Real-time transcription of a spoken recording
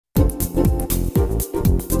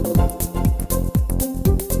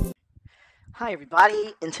Hi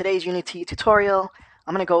everybody, in today's Unity tutorial,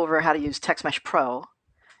 I'm going to go over how to use TextMeshPro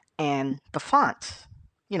and the fonts.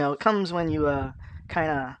 You know, it comes when you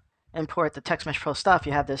kind of import the TextMeshPro stuff,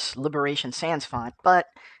 you have this Liberation Sans font, but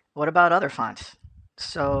what about other fonts?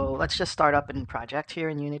 So let's just start up a new project here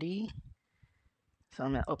in Unity. So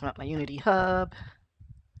I'm going to open up my Unity Hub,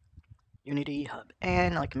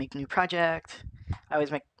 and I can make a new project. I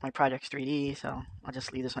always make my projects 3D, so I'll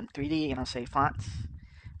just leave this one 3D and I'll say fonts.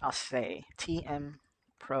 I'll say TM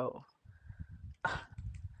Pro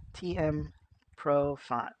TextMeshPro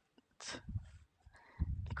Fonts.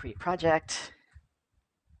 Create project.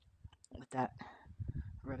 Let that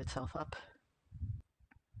rev itself up.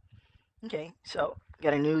 Okay, so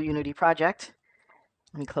got a new Unity project.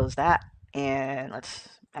 Let me close that and let's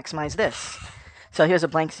maximize this. So here's a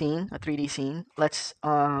blank scene, a 3D scene. Let's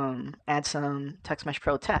add some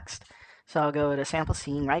TextMeshPro text. So I'll go to sample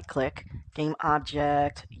scene, right click, game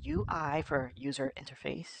object, UI for user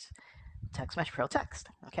interface, TextMeshPro text.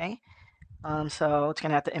 Okay. So it's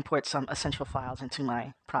going to have to import some essential files into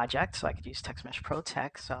my project. So I could use TextMeshPro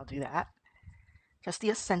text. So I'll do that. Just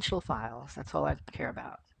the essential files. That's all I care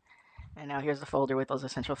about. And now here's the folder with those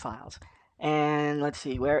essential files. And let's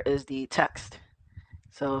see, where is the text?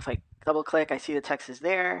 So if I double click, I see the text is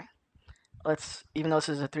there. Even though this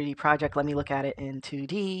is a 3D project, let me look at it in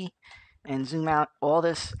 2D and zoom out. All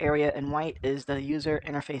this area in white is the user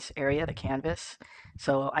interface area, the canvas.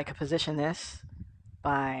 So I could position this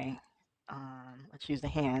by let's use the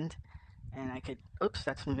hand, and I could, oops,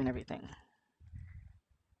 that's moving everything.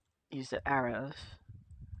 Use the arrows,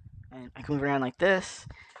 and I can move around like this,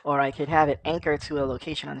 or I could have it anchor to a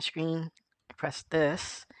location on the screen. I press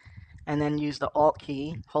this, and then use the Alt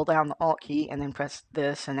key, hold down the Alt key, and then press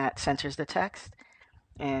this, and that centers the text,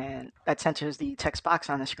 and that centers the text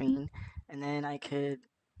box on the screen, and then I could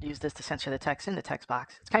use this to center the text in the text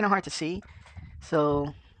box. It's kind of hard to see,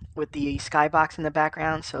 so with the skybox in the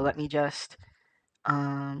background, so let me just,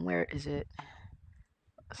 where is it?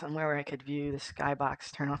 Somewhere where I could view the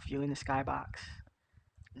skybox, turn off viewing the skybox.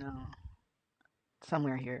 No,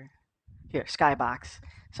 somewhere here. Here, skybox.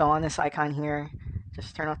 So on this icon here,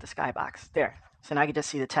 just turn off the skybox. There. So now I can just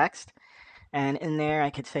see the text. And in there, I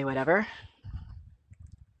could say whatever.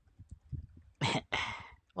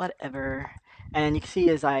 Whatever. And you can see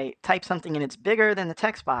as I type something and it's bigger than the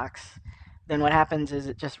text box, then what happens is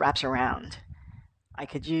it just wraps around. I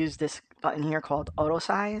could use this button here called auto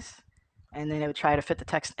size, and then it would try to fit the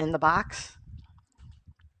text in the box.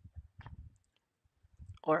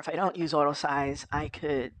 Or if I don't use auto size, I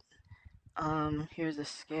could, here's the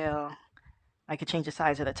scale. I could change the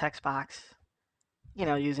size of the text box, you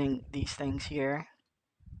know, using these things here.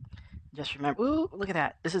 Just remember, ooh, look at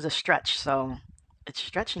that. This is a stretch, so it's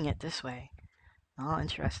stretching it this way. Oh,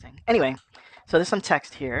 interesting. Anyway, so there's some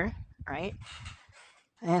text here, right?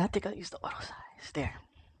 And I think I'll use the auto size. There.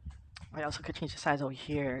 I also could change the size over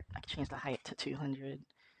here. I could change the height to 200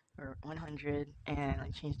 or 100, and I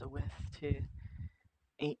change the width to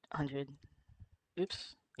 800.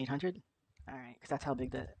 Oops, 800. All right, because that's how big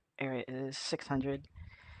the area is. 600.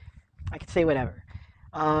 I could say whatever.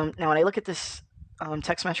 Now, when I look at this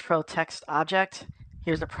TextMeshPro text object,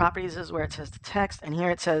 here's the properties is where it says the text, and here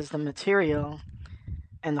it says the material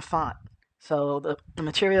and the font. So the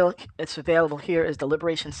material that's available here is the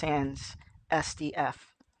Liberation Sans SDF.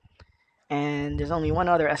 And there's only one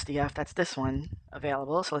other SDF, that's this one,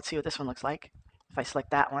 available. So let's see what this one looks like. If I select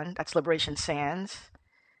that one, that's Liberation Sans.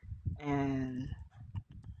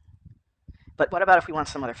 But what about if we want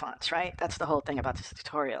some other fonts, right? That's the whole thing about this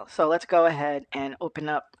tutorial. So let's go ahead and open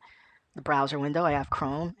up the browser window. I have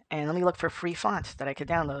Chrome, and let me look for free fonts that I could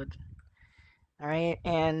download. All right,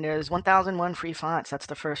 and there's 1001 free fonts. That's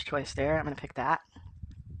the first choice there. I'm going to pick that.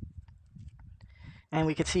 And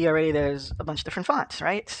we could see already there's a bunch of different fonts,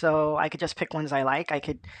 right? So I could just pick ones I like. I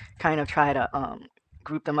could kind of try to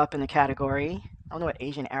group them up in the category. I don't know what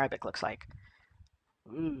Asian Arabic looks like.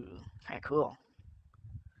 Ooh, kind of cool.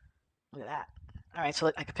 Look at that. All right,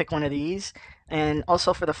 so I could pick one of these. And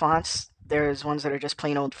also for the fonts, there's ones that are just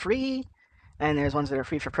plain old free, and there's ones that are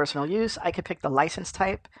free for personal use. I could pick the license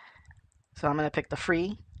type. So I'm going to pick the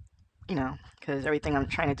free, you know, because everything I'm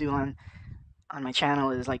trying to do on my channel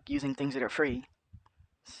is like using things that are free.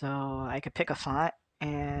 So I could pick a font,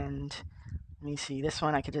 and let me see, this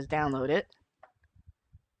one I could just download it.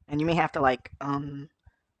 And you may have to like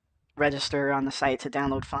register on the site to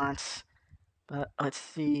download fonts. But let's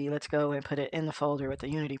see, let's go and put it in the folder with the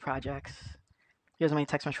Unity projects. Here's my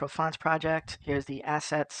TextMeshPro Fonts project. Here's the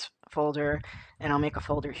assets folder, and I'll make a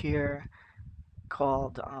folder here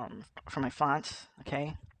called for my fonts.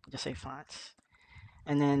 Okay, just say fonts,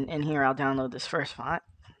 and then in here I'll download this first font.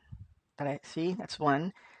 that I see. That's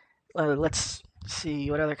one. Let's see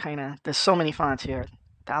what other kind of. There's so many fonts here.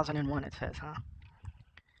 1001 it says, huh?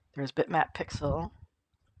 There's Bitmap Pixel.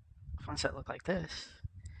 Fonts that look like this.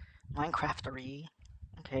 Minecraftery.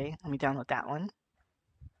 Okay, let me download that one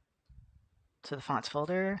to the fonts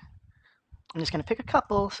folder. I'm just going to pick a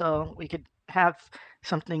couple so we could have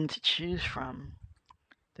something to choose from.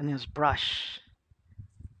 Then there's brush.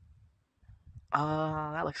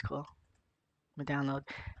 That looks cool. I'm going to download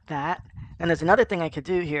that. And there's another thing I could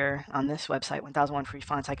do here on this website, 1001 Free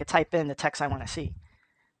Fonts. I could type in the text I want to see.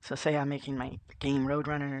 So say I'm making my game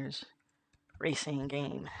Roadrunners racing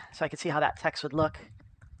game. So I could see how that text would look.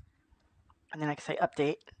 And then I could say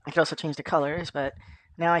update. I could also change the colors, but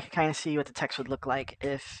now I can kind of see what the text would look like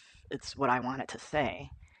if it's what I want it to say.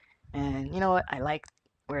 And you know what? I like,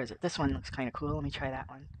 where is it? This one looks kind of cool. Let me try that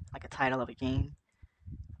one. Like a title of a game.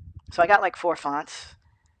 So I got like 4 fonts.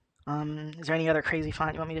 Is there any other crazy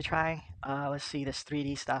font you want me to try? Let's see this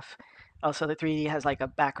 3D stuff. Also, the 3D has like a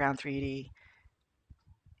background 3D.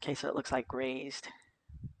 Okay, so it looks like raised.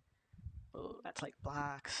 Oh, that's like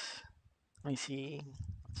blocks. Let me see.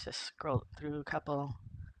 Let's just scroll through a couple.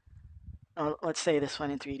 Oh, let's say this one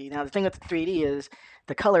in 3D. Now, the thing with 3D is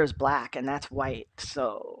the color is black and that's white.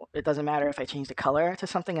 So it doesn't matter if I change the color to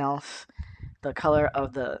something else. The color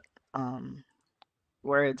of the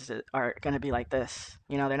words are going to be like this.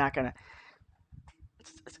 You know, they're not going to.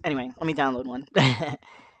 Anyway, let me download one.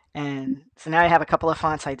 And so now I have a couple of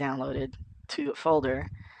fonts I downloaded to a folder,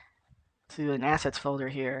 to an assets folder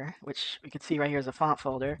here, which we can see right here is a font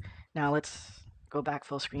folder. Now let's go back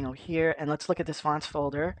full screen over here and let's look at this fonts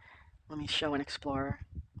folder. Let me show and explore.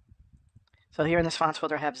 So here in this fonts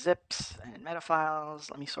folder I have zips and meta files.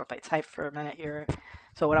 Let me sort by type for a minute here.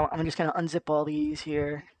 So I'm just going to unzip all these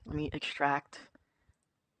here. Let me extract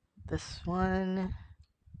this one.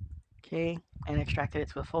 Okay, and extracted it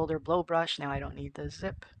to a folder. Blow brush. Now I don't need the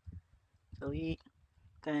zip. Delete.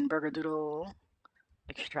 Then burger doodle.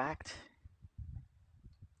 Extract.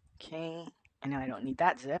 Okay, and now I don't need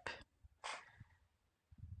that zip.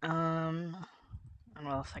 And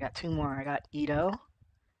what else? I got 2 more. I got Edo.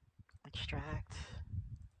 Extract.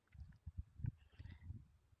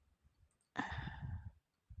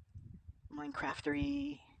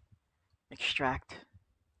 Minecraftery. Extract.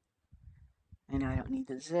 And now I don't need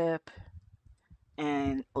the zip.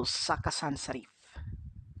 And Osaka Sans Serif.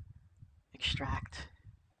 Extract.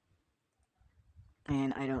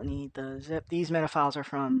 And I don't need the zip. These meta files are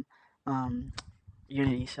from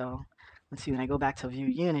Unity, so let's see, when I go back to view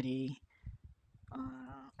Unity,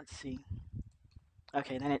 let's see.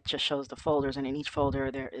 Okay, then it just shows the folders, and in each folder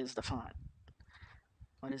there is the font.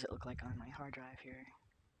 What does it look like on my hard drive here?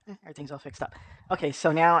 Everything's all fixed up. Okay,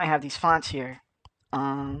 so now I have these fonts here.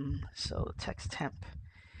 So text temp.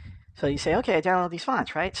 So you say, okay, I download these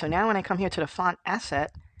fonts, right? So now when I come here to the font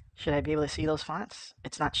asset, should I be able to see those fonts?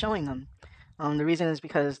 It's not showing them. The reason is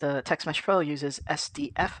because the TextMeshPro uses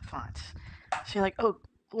SDF fonts. So you're like, oh,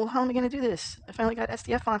 well, how am I going to do this? I finally got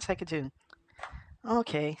SDF fonts I could do.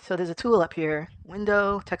 Okay, so there's a tool up here,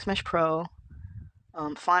 Window, TextMeshPro,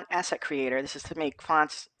 Font Asset Creator. This is to make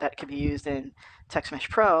fonts that could be used in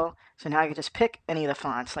TextMeshPro. So now I can just pick any of the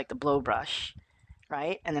fonts, like the blow brush,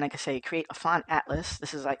 right? And then I could say create a font atlas.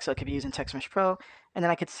 This is like, so it could be used in TextMeshPro. And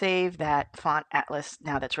then I could save that font atlas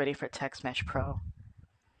now that's ready for TextMeshPro.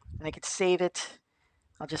 And I could save it.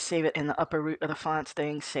 I'll just save it in the upper root of the fonts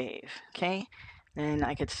thing, save, okay? Then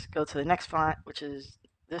I could go to the next font, which is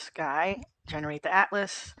this guy, generate the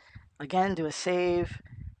atlas. Again, do a save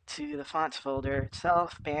to the fonts folder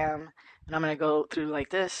itself, bam. And I'm gonna go through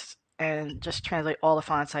like this and just translate all the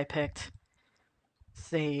fonts I picked,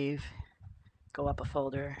 save, go up a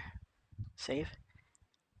folder, save.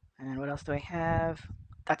 And what else do I have?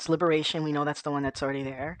 That's Liberation, we know that's the one that's already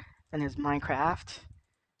there. Then there's Minecraft.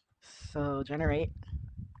 So generate,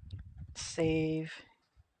 save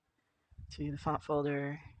to the font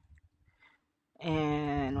folder.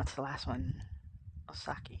 And what's the last one?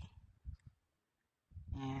 Osaki.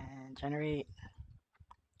 And generate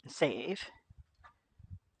and save.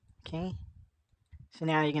 Okay. So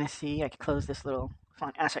now you're going to see I can close this little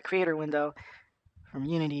font asset creator window from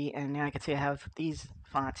Unity, and now I can see I have these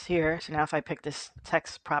fonts here. So now if I pick this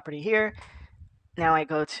text property here, now I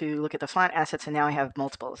go to look at the font assets, and now I have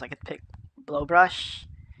multiples. I could pick blow brush,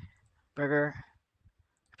 burger,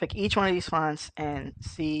 pick each one of these fonts and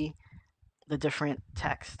see the different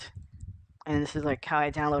text. And this is like how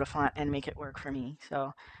I download a font and make it work for me.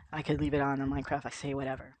 So I could leave it on Minecraft, I say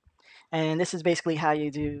whatever. And this is basically how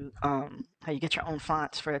you do, how you get your own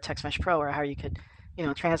fonts for TextMeshPro, or how you could,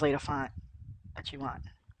 translate a font that you want.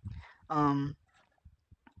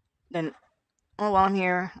 Then Well, while I'm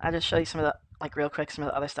here, I'll just show you some of the, like real quick, some of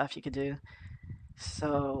the other stuff you could do.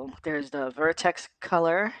 So there's the vertex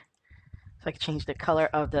color. So I can change the color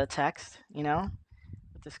of the text, you know,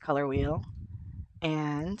 with this color wheel.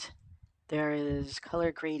 And there is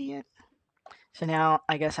color gradient. So now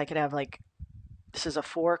I guess I could have like, this is a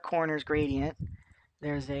 4 corners gradient.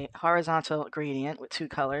 There's a horizontal gradient with 2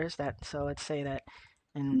 colors. So let's say that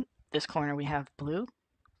in this corner we have blue.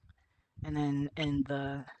 And then in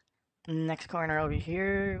the next corner over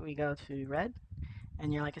here, we go to red.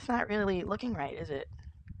 And you're like, it's not really looking right, is it?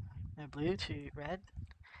 Blue to red.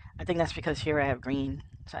 I think that's because here I have green.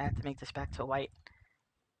 So I have to make this back to white.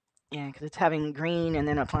 Yeah, because it's having green and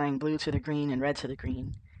then applying blue to the green and red to the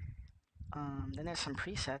green. Then there's some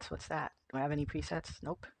presets. What's that? Do I have any presets?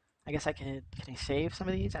 Nope. I guess I could, can I save some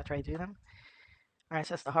of these after I do them? All right,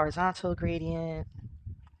 so that's the horizontal gradient,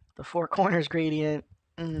 the 4 corners gradient.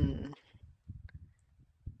 I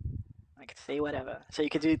could say whatever. So you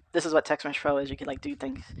could do, this is what TextMeshPro is. You could like do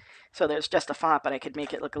things. So there's just a font, but I could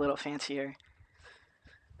make it look a little fancier.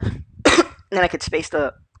 Then I could space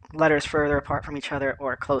the letters further apart from each other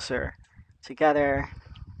or closer together.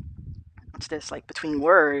 What's this? Like between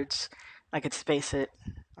words, I could space it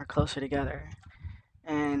or closer together.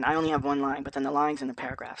 And I only have one line, but then the lines in the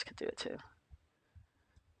paragraphs could do it too.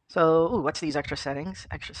 So, ooh, what's these extra settings?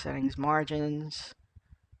 Extra settings, margins.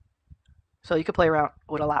 So you could play around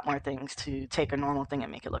with a lot more things to take a normal thing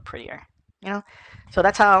and make it look prettier. You know? So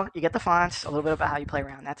that's how you get the fonts, a little bit about how you play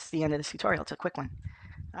around. That's the end of this tutorial. It's a quick one.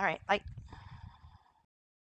 All right, bye.